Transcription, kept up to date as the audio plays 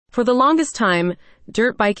For the longest time,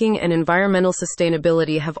 dirt biking and environmental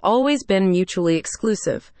sustainability have always been mutually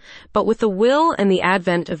exclusive. But with the will and the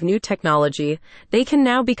advent of new technology, they can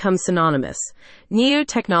now become synonymous. NIO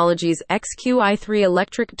Technologies' XQi3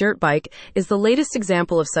 electric dirt bike is the latest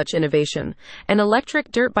example of such innovation. An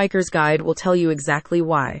electric dirt biker's guide will tell you exactly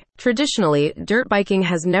why. Traditionally, dirt biking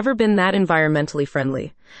has never been that environmentally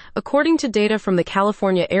friendly. According to data from the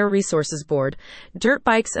California Air Resources Board, dirt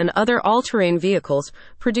bikes and other all-terrain vehicles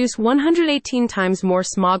produce 118 times more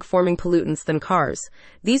smog-forming pollutants than cars.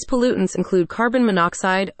 These pollutants include carbon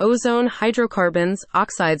monoxide, ozone, hydrocarbons,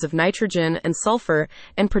 oxides of nitrogen and sulfur,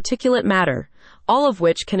 and particulate matter, all of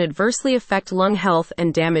which can adversely affect lung health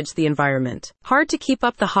and damage the environment. Hard to keep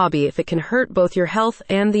up the hobby if it can hurt both your health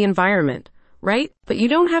and the environment, right? But you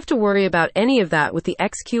don't have to worry about any of that with the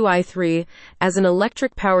XQi3. As an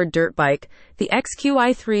electric-powered dirt bike, the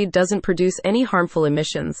XQi3 doesn't produce any harmful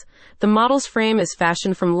emissions. The model's frame is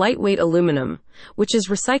fashioned from lightweight aluminum, which is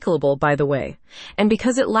recyclable, by the way. And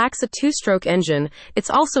because it lacks a two-stroke engine,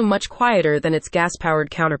 it's also much quieter than its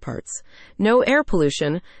gas-powered counterparts. No air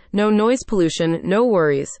pollution, no noise pollution, no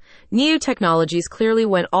worries. NIO Technologies clearly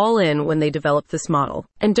went all in when they developed this model.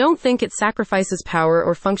 And don't think it sacrifices power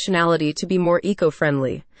or functionality to be more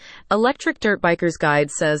eco-friendly. Electric Dirt Biker's Guide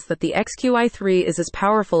says that the XQi3 is as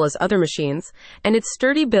powerful as other machines, and its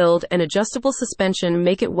sturdy build and adjustable suspension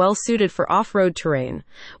make it well suited for off-road terrain.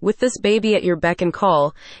 With this baby at your beck and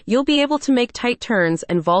call, you'll be able to make tight turns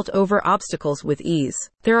and vault over obstacles with ease.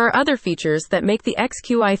 There are other features that make the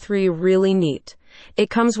XQi3 really neat. It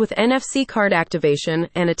comes with NFC card activation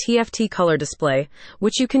and a TFT color display,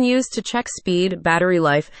 which you can use to check speed, battery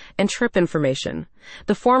life, and trip information.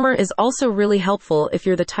 The former is also really helpful if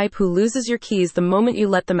you're the type who loses your keys the moment you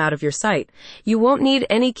let them out of your sight. You won't need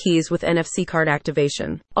any keys with NFC card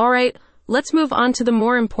activation. Alright, let's move on to the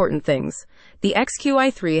more important things. The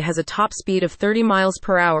XQi3 has a top speed of 30 miles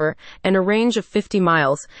per hour and a range of 50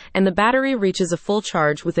 miles, and the battery reaches a full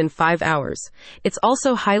charge within 5 hours. It's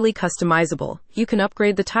also highly customizable. You can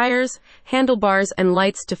upgrade the tires, handlebars, and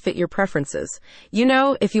lights to fit your preferences. You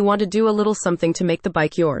know, if you want to do a little something to make the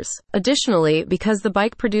bike yours. Additionally, because the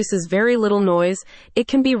bike produces very little noise, it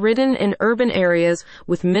can be ridden in urban areas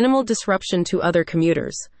with minimal disruption to other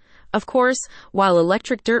commuters. Of course, while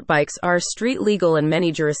electric dirt bikes are street legal in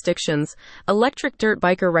many jurisdictions, Electric Dirt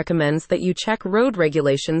Biker recommends that you check road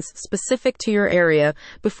regulations specific to your area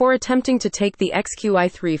before attempting to take the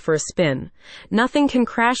XQi3 for a spin. Nothing can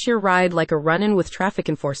crash your ride like a run-in with traffic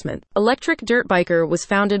enforcement. Electric Dirt Biker was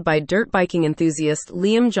founded by dirt biking enthusiast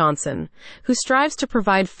Liam Johnson, who strives to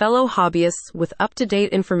provide fellow hobbyists with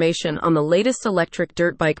up-to-date information on the latest electric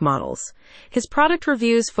dirt bike models. His product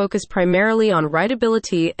reviews focus primarily on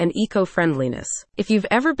rideability and eco-friendliness. If you've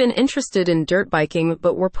ever been interested in dirt biking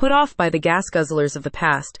but were put off by the gas guzzlers of the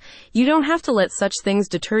past, you don't have to let such things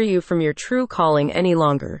deter you from your true calling any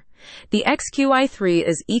longer. The XQi3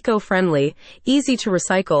 is eco-friendly, easy to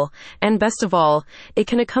recycle, and best of all, it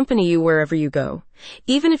can accompany you wherever you go.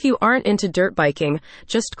 Even if you aren't into dirt biking,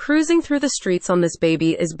 just cruising through the streets on this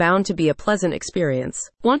baby is bound to be a pleasant experience.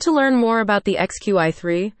 Want to learn more about the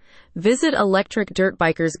XQi3? Visit Electric Dirt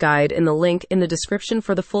Biker's Guide in the link in the description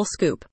for the full scoop.